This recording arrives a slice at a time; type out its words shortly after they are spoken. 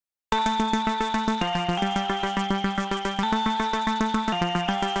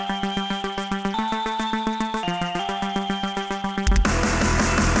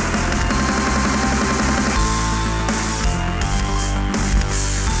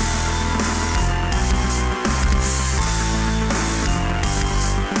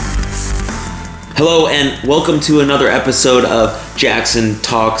Hello and welcome to another episode of Jackson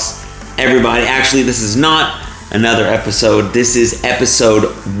Talks, everybody. Actually, this is not another episode. This is episode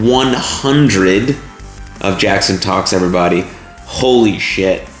 100 of Jackson Talks, everybody. Holy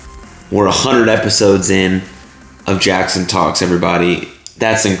shit. We're 100 episodes in of Jackson Talks, everybody.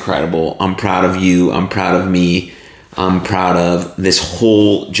 That's incredible. I'm proud of you. I'm proud of me. I'm proud of this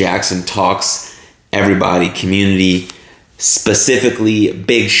whole Jackson Talks, everybody community. Specifically,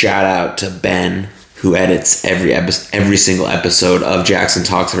 big shout out to Ben, who edits every single episode of Jackson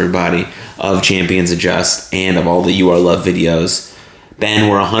Talks, everybody, of Champions Adjust, and of all the You Are Love videos. Ben,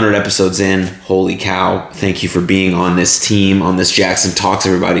 we're 100 episodes in. Holy cow. Thank you for being on this team, on this Jackson Talks,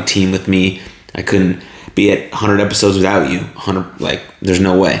 everybody team with me. I couldn't be at 100 episodes without you. There's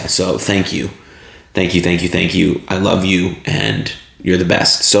no way. So thank you. Thank you. I love you, and you're the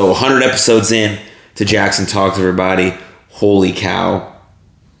best. So 100 episodes in to Jackson Talks, everybody. Holy cow.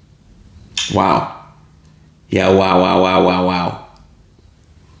 Wow. Yeah, wow.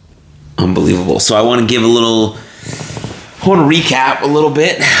 Unbelievable. So I want to recap a little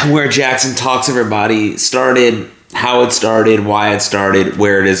bit where Jackson Talks, everybody started, how it started, why it started,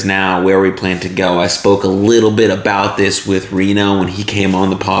 where it is now, where we plan to go. I spoke a little bit about this with Reno when he came on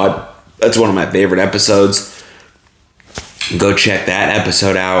the pod. That's one of my favorite episodes. Go check that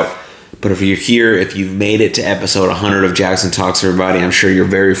episode out. But if you're here, if you've made it to episode 100 of Jackson Talks, everybody, I'm sure you're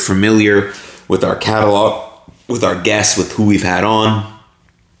very familiar with our catalog, with our guests, with who we've had on.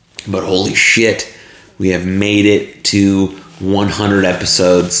 But holy shit, we have made it to 100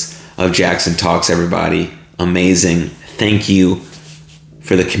 episodes of Jackson Talks, everybody. Amazing. Thank you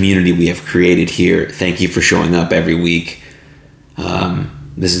for the community we have created here. Thank you for showing up every week.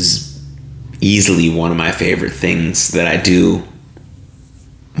 This is easily one of my favorite things that I do.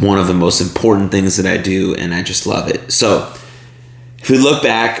 One of the most important things that I do, and I just love it. So, if we look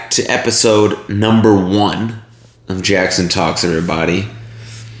back to episode number 1 of Jackson Talks, everybody,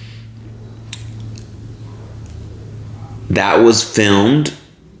 that was filmed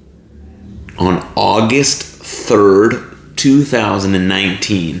on August 3rd,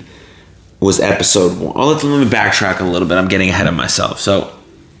 2019, was episode 1. Let me backtrack a little bit. I'm getting ahead of myself. So,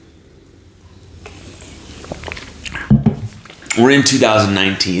 we're in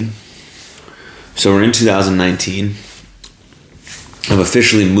 2019. I've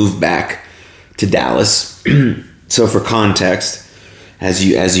officially moved back to Dallas. So for context, as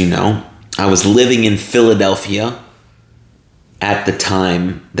you know, I was living in Philadelphia at the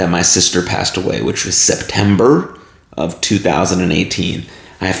time that my sister passed away, which was September of 2018.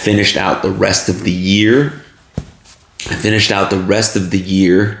 I finished out the rest of the year.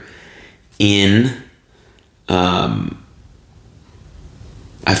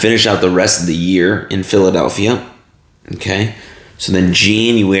 in Philadelphia. Okay. So then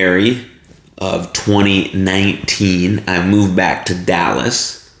January of 2019, I moved back to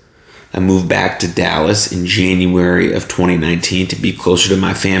Dallas. in January of 2019 to be closer to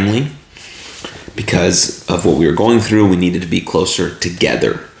my family. Because of what we were going through, we needed to be closer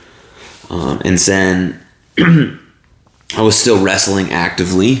together. And then I was still wrestling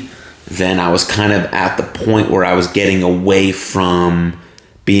actively. Then I was kind of at the point where I was getting away from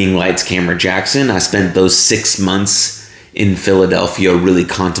being Lights Camera Jackson. I spent those 6 months in Philadelphia really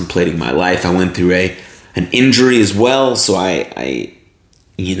contemplating my life. I went through an injury as well, so I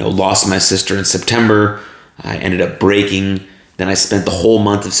lost my sister in September. I ended up breaking. Then I spent the whole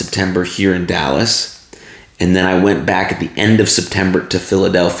month of September here in Dallas. And then I went back at the end of September to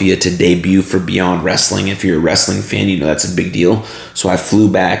Philadelphia to debut for Beyond Wrestling. If you're a wrestling fan, you know that's a big deal. So I flew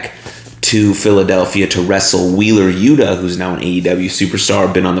back to Philadelphia to wrestle Wheeler Yuta, who's now an AEW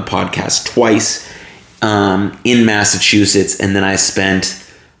superstar, been on the podcast twice, in Massachusetts. And then I spent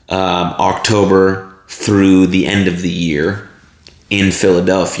October through the end of the year in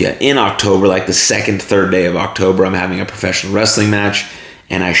Philadelphia. In October, like the second, third day of October, I'm having a professional wrestling match,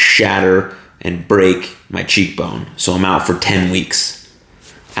 and I shatter and break my cheekbone. So I'm out for 10 weeks.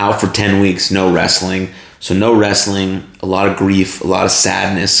 No wrestling. So no wrestling, a lot of grief, a lot of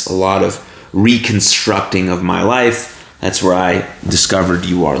sadness, a lot of reconstructing of my life. That's where I discovered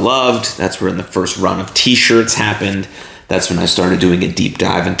You Are Loved. That's where the first run of t-shirts happened. That's when I started doing a deep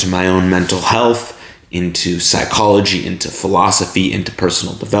dive into my own mental health, into psychology, into philosophy, into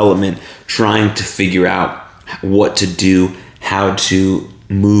personal development, trying to figure out what to do, how to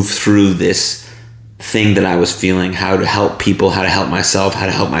move through this thing that I was feeling, how to help people, how to help myself, how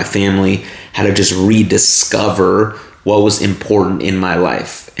to help my family, how to just rediscover what was important in my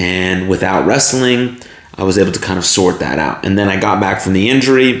life. And without wrestling, I was able to kind of sort that out. And then I got back from the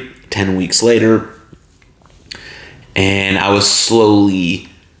injury 10 weeks later, and I was slowly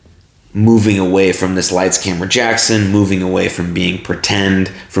moving away from this Lights Camera Jackson, moving away from being pretend,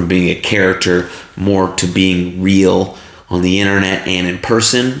 from being a character, more to being real on the internet and in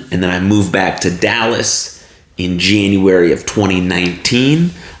person. And then I moved back to Dallas in January of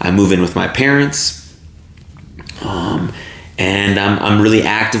 2019. I move in with my parents. And I'm really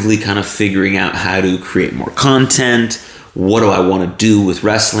actively kind of figuring out how to create more content. What do I want to do with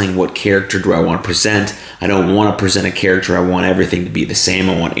wrestling? What character do I want to present? I don't want to present a character. I want everything to be the same.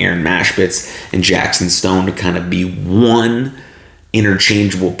 I want Aaron Mashpitz and Jackson Stone to kind of be one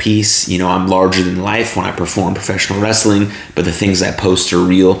interchangeable piece. You know, I'm larger than life when I perform professional wrestling, but the things I post are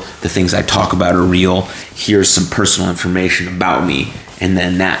real. The things I talk about are real. Here's some personal information about me. And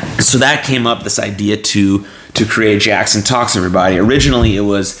then that came up, this idea to create Jackson Talks, everybody. Originally, it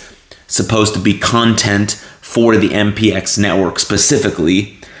was supposed to be content for the MPX network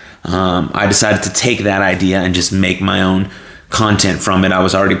specifically. I decided to take that idea and just make my own content from it. I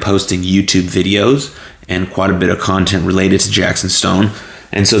was already posting YouTube videos and quite a bit of content related to Jackson Stone.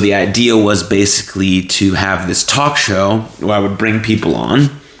 And so the idea was basically to have this talk show where I would bring people on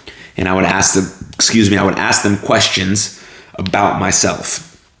and I would ask them questions about myself.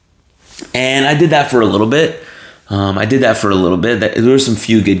 And I did that for a little bit. There were some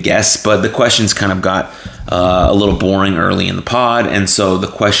few good guests, but the questions kind of got a little boring early in the pod. And so the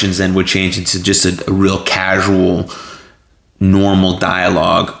questions then would change into just a real casual, normal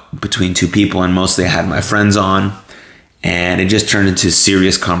dialogue between two people. And mostly I had my friends on. And it just turned into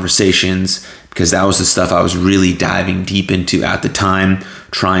serious conversations because that was the stuff I was really diving deep into at the time,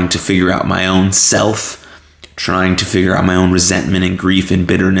 trying to figure out my own self, trying to figure out my own resentment and grief and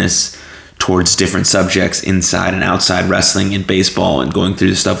bitterness towards different subjects inside and outside wrestling and baseball, and going through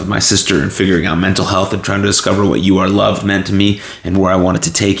the stuff with my sister and figuring out mental health and trying to discover what You Are Loved meant to me and where I wanted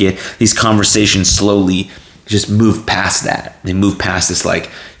to take it. These conversations slowly just moved past that. They moved past this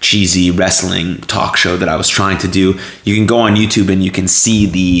like cheesy wrestling talk show that I was trying to do. You can go on YouTube and you can see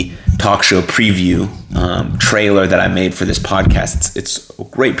the talk show preview trailer that I made for this podcast. It's a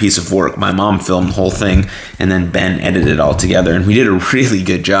great piece of work. My mom filmed the whole thing and then Ben edited it all together, and we did a really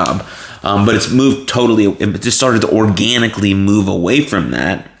good job. But it's moved totally, it just started to organically move away from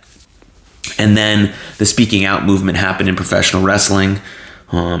that. And then the speaking out movement happened in professional wrestling.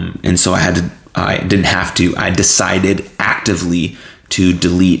 And so I decided actively to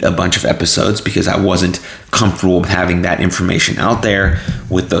delete a bunch of episodes because I wasn't comfortable with having that information out there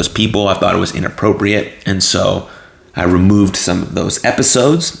with those people. I thought it was inappropriate. And so I removed some of those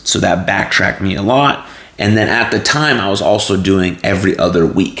episodes. So that backtracked me a lot. And then at the time, I was also doing every other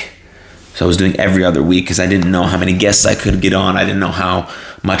week. So I was doing every other week because I didn't know how many guests I could get on. I didn't know how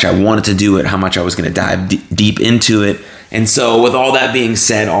much I wanted to do it, how much I was going to dive deep into it. And so with all that being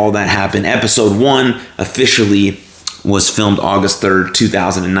said, all that happened. Episode 1 officially was filmed August 3rd,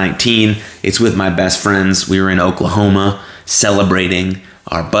 2019. It's with my best friends. We were in Oklahoma celebrating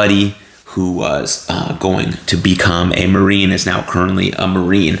our buddy who was going to become a Marine, is now currently a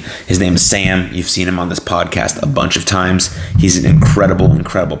Marine. His name is Sam. You've seen him on this podcast a bunch of times. He's an incredible,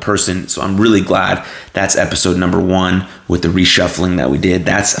 incredible person. So I'm really glad that's episode number 1 with the reshuffling that we did.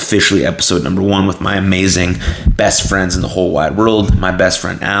 That's officially episode number 1 with my amazing best friends in the whole wide world. My best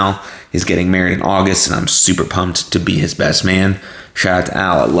friend Al is getting married in August, and I'm super pumped to be his best man. Shout out to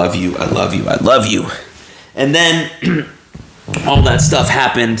Al. I love you. I love you. I love you. And then all that stuff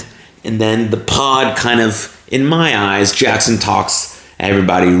happened. And then the pod kind of, in my eyes, Jackson Talks,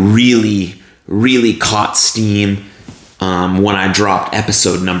 everybody really, really caught steam when I dropped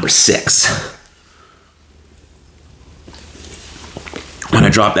episode number 6. When I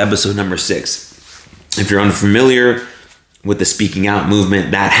dropped episode number 6. If you're unfamiliar with the speaking out movement,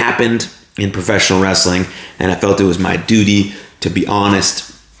 that happened in professional wrestling, and I felt it was my duty to be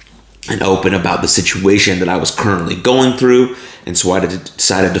honest and open about the situation that I was currently going through. And so I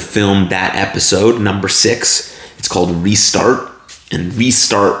decided to film that episode, number 6. It's called Restart. And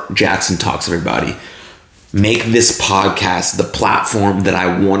Restart Jackson Talks, everybody. Make this podcast the platform that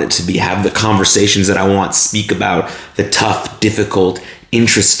I want it to be. Have the conversations that I want. Speak about the tough, difficult,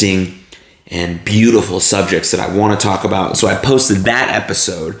 interesting, and beautiful subjects that I want to talk about. So I posted that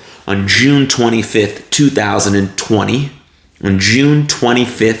episode on June 25th, 2020. On June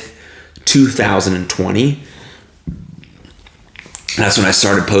 25th, 2020. That's when I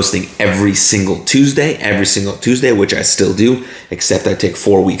started posting every single Tuesday, which I still do, except I take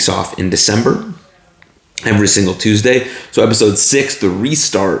 4 weeks off in December. Every single Tuesday. So episode 6, the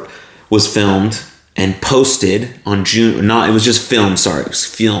Restart, was filmed and posted on June, not, it was just filmed, sorry, it was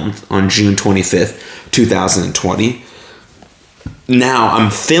filmed on June 25th, 2020. Now I'm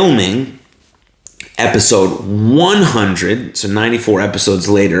filming episode 100. So 94 episodes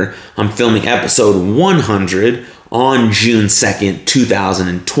later, I'm filming episode 100 on June 2nd,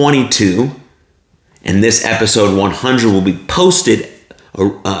 2022. And this episode 100 will be posted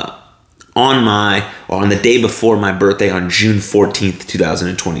on the day before my birthday on June 14th,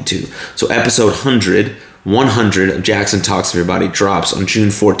 2022. So episode 100 of Jackson Talks to Everybody drops on June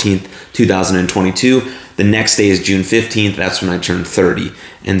 14th, 2022. The next day is June 15th. That's when I turn 30.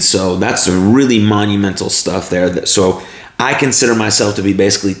 And so that's some really monumental stuff there. So I consider myself to be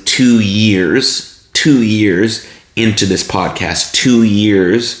basically 2 years into this podcast, 2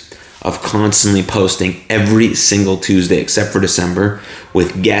 years of constantly posting every single Tuesday except for December,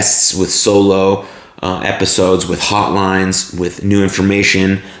 with guests, with solo episodes, with hotlines, with new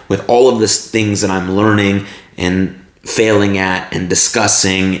information, with all of these things that I'm learning and failing at and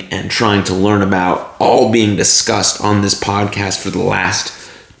discussing and trying to learn about, all being discussed on this podcast for the last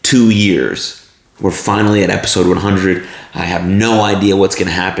 2 years. We're finally at episode 100. I have no idea what's going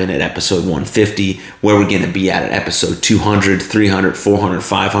to happen at episode 150, where we're going to be at episode 200, 300, 400,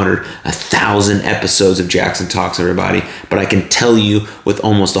 500, 1,000 episodes of Jackson Talks, everybody. But I can tell you with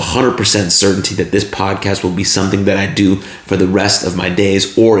almost 100% certainty that this podcast will be something that I do for the rest of my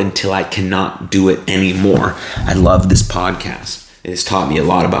days or until I cannot do it anymore. I love this podcast. It has taught me a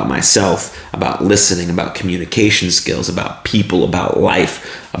lot about myself, about listening, about communication skills, about people, about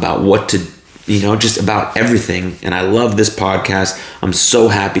life, about what to just about everything. And I love this podcast. I'm so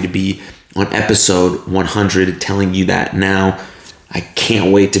happy to be on episode 100 telling you that now. I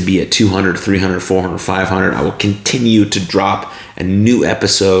can't wait to be at 200, 300, 400, 500. I will continue to drop a new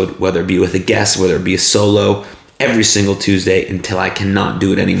episode, whether it be with a guest, whether it be a solo, every single Tuesday until I cannot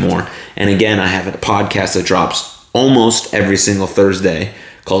do it anymore. And again, I have a podcast that drops almost every single Thursday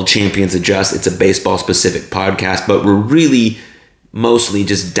called Champions Adjust. It's a baseball specific podcast, but we're really mostly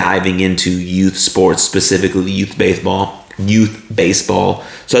just diving into youth sports, specifically youth baseball.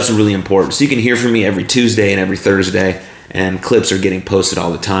 So that's really important. So you can hear from me every Tuesday and every Thursday, and clips are getting posted all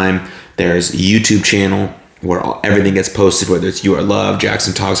the time. There's a YouTube channel where everything gets posted, whether it's You Are Love,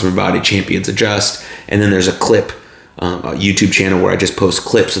 Jackson Talks Everybody, Champions Adjust, and then there's a clip, a YouTube channel where I just post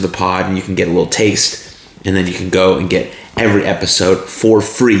clips of the pod, and you can get a little taste, and then you can go and get every episode for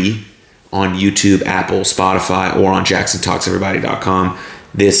free on YouTube, Apple, Spotify, or on JacksonTalksEverybody.com.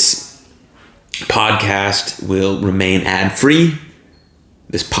 This podcast will remain ad-free.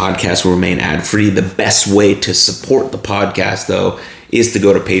 The best way to support the podcast, though, is to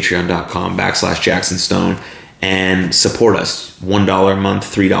go to patreon.com/JacksonStone and support us. $1 a month,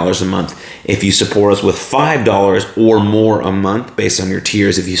 $3 a month. If you support us with $5 or more a month, based on your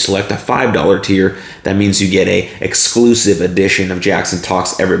tiers, if you select a $5 tier, that means you get a exclusive edition of Jackson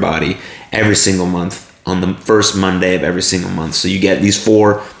Talks Everybody every single month on the first Monday of every single month. So you get these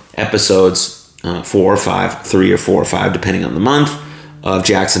 4 episodes, 4 or 5, 3 or 4 or 5, depending on the month, of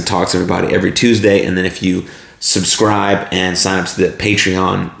Jackson Talks Everybody every Tuesday. And then if you subscribe and sign up to the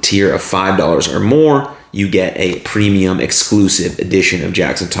Patreon tier of $5 or more, you get a premium exclusive edition of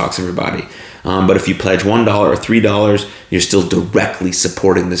Jackson Talks Everybody. But if you pledge $1 or $3, you're still directly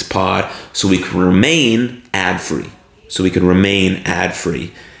supporting this pod so we can remain ad-free.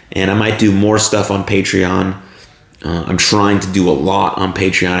 And I might do more stuff on Patreon. I'm trying to do a lot on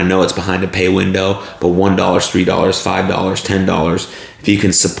Patreon. I know it's behind a pay window, but $1, $3, $5, $10. If you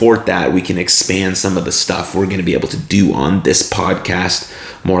can support that, we can expand some of the stuff we're going to be able to do on this podcast.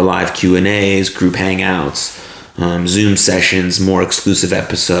 More live Q&As, group hangouts, Zoom sessions, more exclusive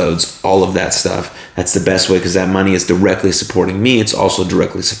episodes, all of that stuff. That's the best way because that money is directly supporting me. It's also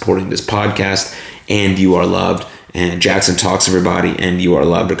directly supporting this podcast and You Are Loved. And Jackson Talks Everybody and You Are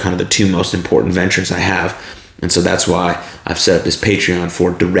Loved are kind of the 2 most important ventures I have. And so that's why I've set up this Patreon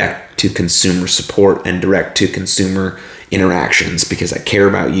for direct-to-consumer support and direct-to-consumer interactions, because I care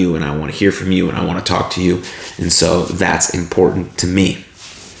about you and I want to hear from you and I want to talk to you. And so that's important to me.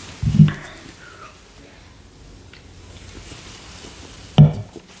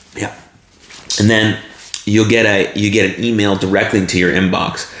 Yeah. And then you get an email directly into your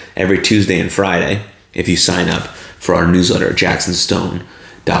inbox every Tuesday and Friday if you sign up for our newsletter at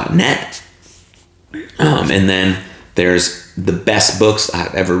jacksonstone.net. And then there's the best books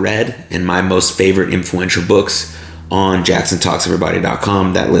I've ever read and my most favorite influential books on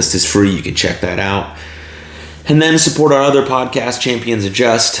JacksonTalksEverybody.com. That list is free. You can check that out. And then support our other podcast, Champions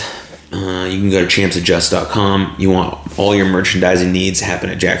Adjust. You can go to champsadjust.com. You want all your merchandising needs happen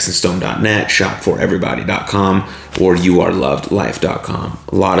at jacksonstone.net, shopforeverybody.com, or youarelovedlife.com.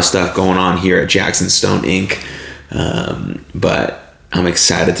 A lot of stuff going on here at Jackson Stone Inc. But I'm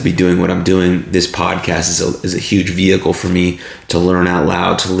excited to be doing what I'm doing. This podcast is a huge vehicle for me to learn out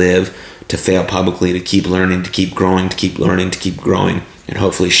loud, to live to fail publicly, to keep learning, to keep growing, to keep learning, to keep growing, and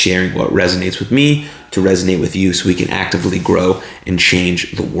hopefully sharing what resonates with me to resonate with you so we can actively grow and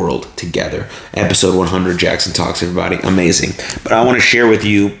change the world together. Episode 100, Jackson Talks, everybody. Amazing. But I want to share with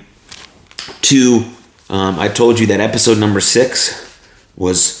you I told you that episode number 6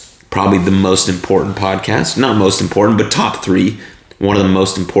 was probably the most important podcast. Not most important, but top 3. One of the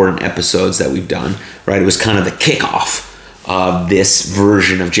most important episodes that we've done, right? It was kind of the kickoff of this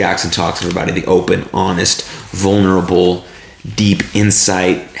version of Jackson Talks, everybody. The open, honest, vulnerable, deep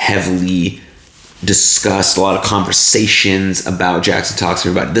insight, heavily discussed, a lot of conversations about Jackson Talks,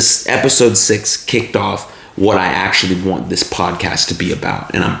 everybody. This episode 6 kicked off what I actually want this podcast to be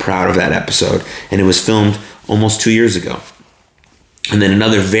about, and I'm proud of that episode. And it was filmed almost 2 years ago. And then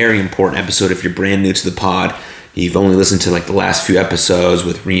another very important episode, if you're brand new to the pod, you've only listened to like the last few episodes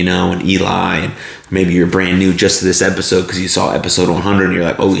with Reno and Eli, and maybe you're brand new just to this episode because you saw episode 100 and you're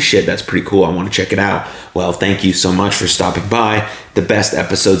like, holy shit, that's pretty cool, I want to check it out. Well, thank you so much for stopping by. The best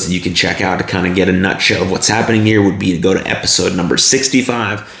episodes that you can check out to kind of get a nutshell of what's happening here would be to go to episode number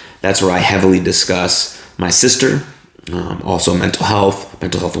 65. That's where I heavily discuss my sister, also mental health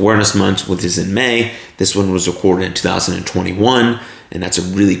awareness month, which is in May. This one was recorded in 2021, and that's a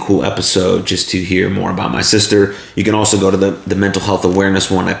really cool episode just to hear more about my sister. You can also go to the mental health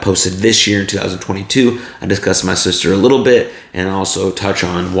awareness one I posted this year in 2022. I discussed my sister a little bit and also touch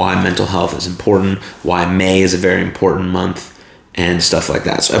on why mental health is important, why May is a very important month, and stuff like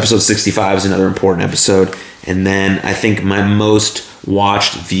that. So episode 65 is another important episode. And then I think my most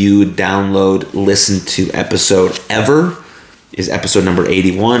watched, viewed, download, listened to episode ever is episode number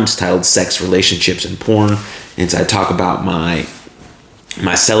 81. It's titled Sex, Relationships, and Porn. And so I talk about my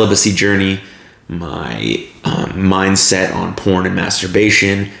celibacy journey, my mindset on porn and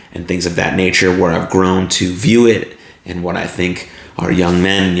masturbation and things of that nature, where I've grown to view it and what I think our young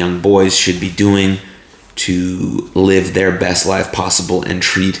men and young boys should be doing to live their best life possible and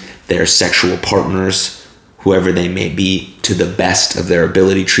treat their sexual partners, whoever they may be, to the best of their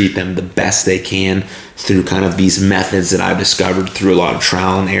ability, treat them the best they can through kind of these methods that I've discovered through a lot of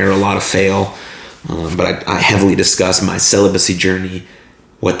trial and error, a lot of fail. But I heavily discuss my celibacy journey,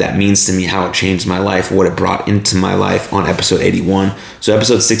 what that means to me, how it changed my life, what it brought into my life on episode 81. So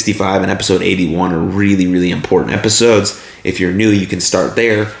episode 65 and episode 81 are really, really important episodes. If you're new, you can start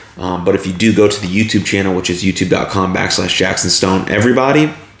there. But if you do go to the YouTube channel, which is youtube.com/Jackson Stone,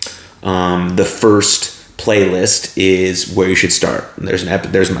 everybody, the first playlist is where you should start.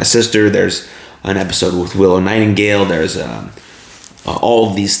 There's my sister, there's an episode with Willow Nightingale, there's all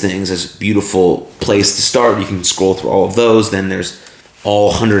of these things. There's a beautiful place to start. You can scroll through all of those. Then there's all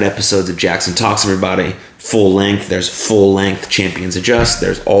 100 episodes of Jackson Talks, everybody, full length. There's full length Champions Adjust.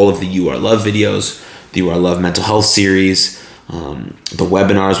 There's all of the You Are Love videos, the You Are Love mental health series, the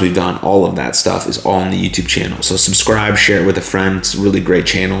webinars we've done. All of that stuff is all on the YouTube channel. So subscribe, share it with a friend. It's a really great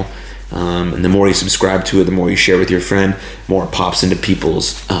channel. And the more you subscribe to it, the more you share with your friend, more it pops into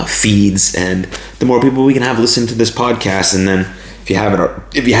people's feeds, and the more people we can have listen to this podcast. And then if you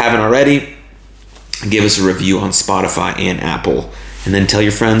haven't already, give us a review on Spotify and Apple, and then tell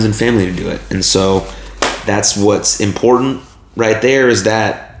your friends and family to do it. And so that's what's important right there, is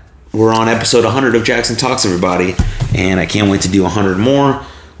that we're on episode 100 of Jackson Talks, everybody, and I can't wait to do 100 more.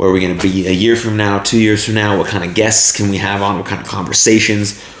 Where are we going to be a year from now, 2 years from now? What kind of guests can we have on? What kind of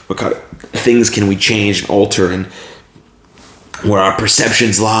conversations? What kind of things can we change and alter? And where our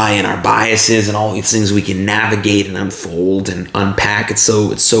perceptions lie and our biases and all these things we can navigate and unfold and unpack. It's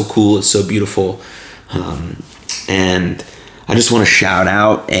so cool. It's so beautiful. And I just want to shout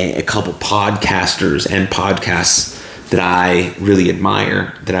out a couple podcasters and podcasts that I really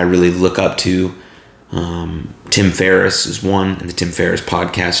admire, that I really look up to. Tim Ferriss is one, and the Tim Ferriss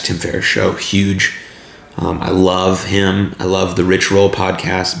podcast, Tim Ferriss Show, huge. I love him. I love the Rich Roll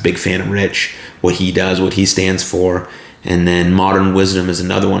podcast. Big fan of Rich, what he does, what he stands for. And then Modern Wisdom is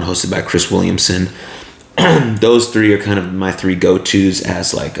another one hosted by Chris Williamson. Those three are kind of my three go-tos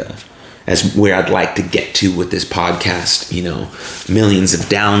as where I'd like to get to with this podcast. Millions of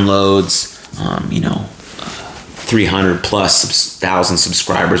downloads, 300 plus thousand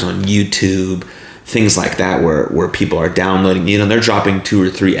subscribers on YouTube, things like that, where people are downloading. They're dropping 2 or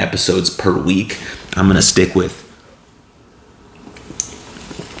 3 episodes per week. I'm gonna stick with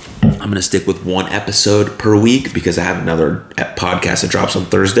 1 episode per week because I have another podcast that drops on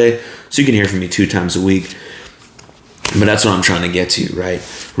Thursday, so you can hear from me 2 times a week. But that's what I'm trying to get to, right?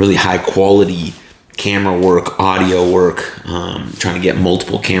 Really high quality camera work, audio work, trying to get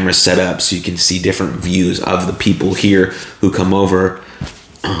multiple cameras set up so you can see different views of the people here who come over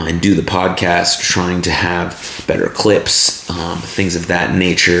and do the podcast, trying to have better clips, things of that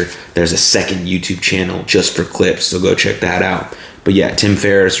nature. There's a second YouTube channel just for clips, so go check that out. But yeah, Tim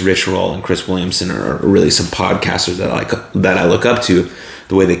Ferriss, Rich Roll, and Chris Williamson are really some podcasters that I look up to.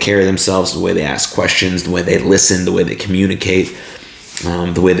 The way they carry themselves, the way they ask questions, the way they listen, the way they communicate,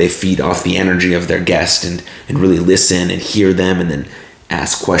 the way they feed off the energy of their guest and really listen and hear them and then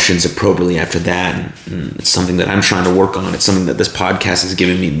ask questions appropriately after that. And it's something that I'm trying to work on. It's something that this podcast has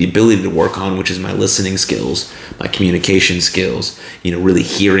given me the ability to work on, which is my listening skills, my communication skills, really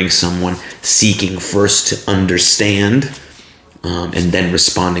hearing someone, seeking first to understand, and then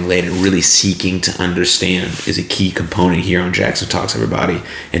responding later. Really seeking to understand is a key component here on Jackson Talks, everybody.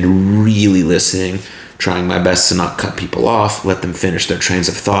 And really listening, trying my best to not cut people off, let them finish their trains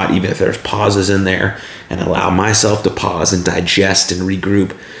of thought, even if there's pauses in there, and allow myself to pause and digest and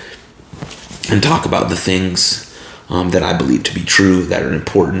regroup and talk about the things that I believe to be true, that are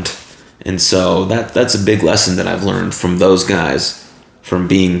important. And so that's a big lesson that I've learned from those guys, from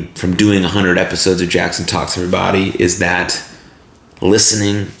doing 100 episodes of Jackson Talks, everybody, is that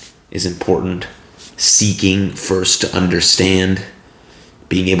listening is important, seeking first to understand,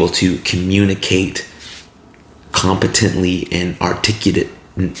 being able to communicate competently and articulate.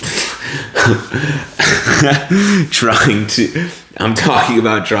 I'm talking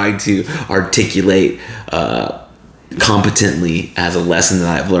about trying to articulate competently as a lesson that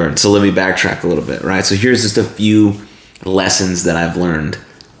I've learned. So let me backtrack a little bit, right? So here's just a few lessons that I've learned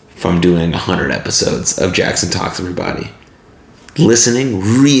from doing 100 episodes of Jackson Talks, everybody.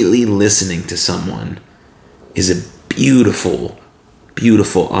 Really listening to someone is a beautiful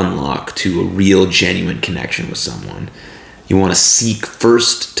unlock to a real, genuine connection with someone. You want to seek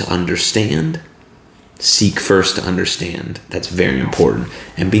first to understand. That's very important.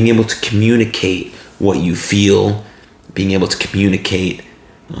 And being able to communicate what you feel, being able to communicate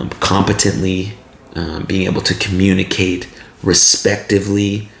competently, being able to communicate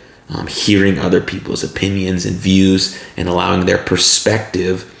respectively, hearing other people's opinions and views and allowing their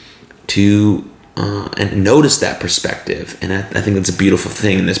perspective to and notice that perspective. And I think that's a beautiful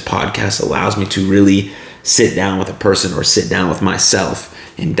thing. And this podcast allows me to really sit down with a person or sit down with myself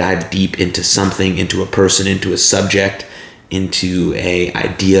and dive deep into something, into a person, into a subject, into a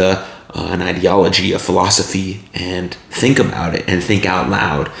idea, an ideology, a philosophy, and think about it and think out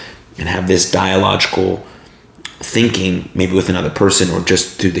loud and have this dialogical thinking, maybe with another person or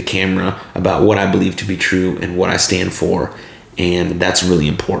just through the camera, about what I believe to be true and what I stand for. And that's really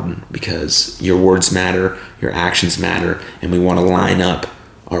important because your words matter, your actions matter, and we want to line up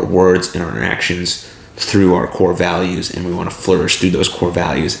our words and our actions through our core values, and we want to flourish through those core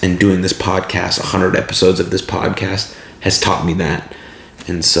values. And doing this podcast, 100 episodes of this podcast, has taught me that.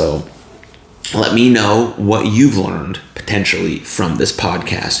 And so let me know what you've learned potentially from this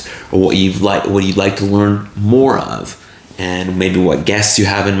podcast, or what you'd like to learn more of, and maybe what guests you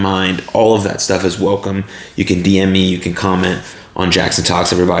have in mind. All of that stuff is welcome. You can DM me, you can comment on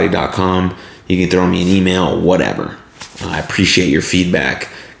jacksontalkseverybody.com, you can throw me an email, whatever. I appreciate your feedback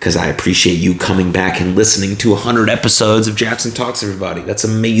because I appreciate you coming back and listening to 100 episodes of Jackson Talks, everybody. That's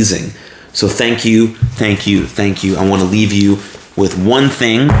amazing. So thank you. I want to leave you with one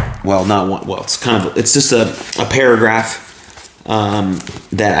thing. Well, not one. Well, it's just a paragraph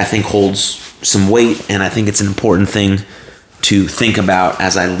that I think holds some weight, and I think it's an important thing to think about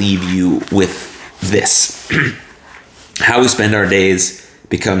as I leave you with this. How we spend our days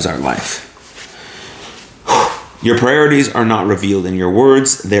becomes our life. Your priorities are not revealed in your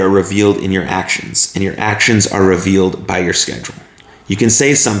words, they are revealed in your actions, and your actions are revealed by your schedule. You can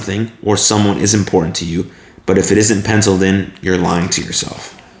say something or someone is important to you, but if it isn't penciled in, you're lying to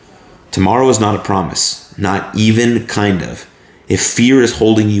yourself. Tomorrow is not a promise, not even kind of. If fear is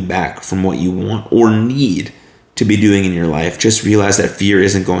holding you back from what you want or need to be doing in your life, just realize that fear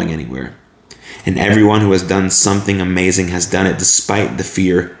isn't going anywhere. And everyone who has done something amazing has done it despite the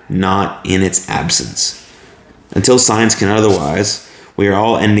fear, not in its absence. Until science can otherwise, we are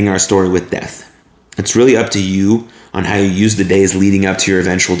all ending our story with death. It's really up to you on how you use the days leading up to your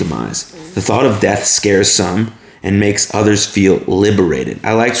eventual demise. The thought of death scares some and makes others feel liberated.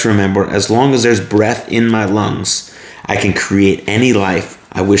 I like to remember, as long as there's breath in my lungs, I can create any life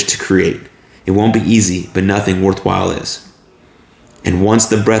I wish to create. It won't be easy, but nothing worthwhile is. And once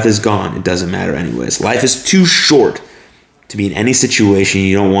the breath is gone, it doesn't matter anyways. Life is too short to be in any situation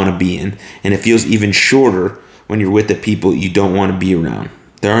you don't want to be in, and it feels even shorter when you're with the people you don't want to be around.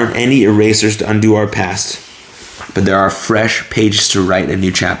 There aren't any erasers to undo our past, but there are fresh pages to write a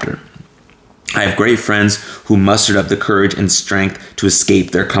new chapter. I have great friends who mustered up the courage and strength to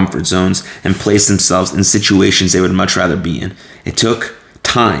escape their comfort zones and place themselves in situations they would much rather be in. It took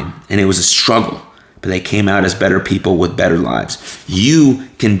time and it was a struggle, but they came out as better people with better lives. You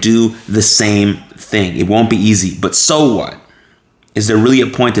can do the same thing. It won't be easy, but so what? Is there really a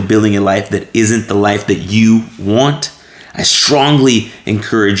point to building a life that isn't the life that you want? I strongly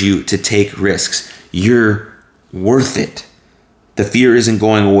encourage you to take risks. You're worth it. The fear isn't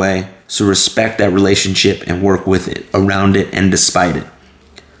going away, so respect that relationship and work with it, around it, and despite it.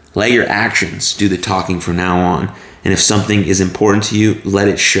 Let your actions do the talking from now on. And if something is important to you, let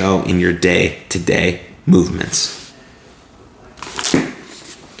it show in your day-to-day movements.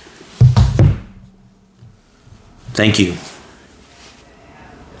 Thank you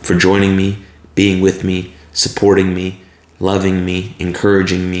for joining me, being with me, supporting me, loving me,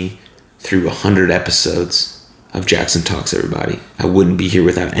 encouraging me through 100 episodes of Jackson Talks, everybody. I wouldn't be here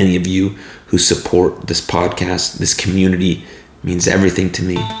without any of you who support this podcast. This community means everything to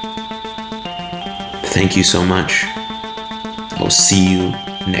me. Thank you so much. I will see you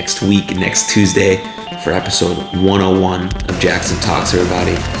next week, next Tuesday, for episode 101 of Jackson Talks,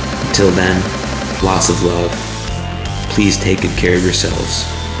 everybody. Until then, lots of love. Please take good care of yourselves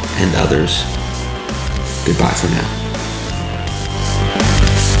and others. Goodbye for now.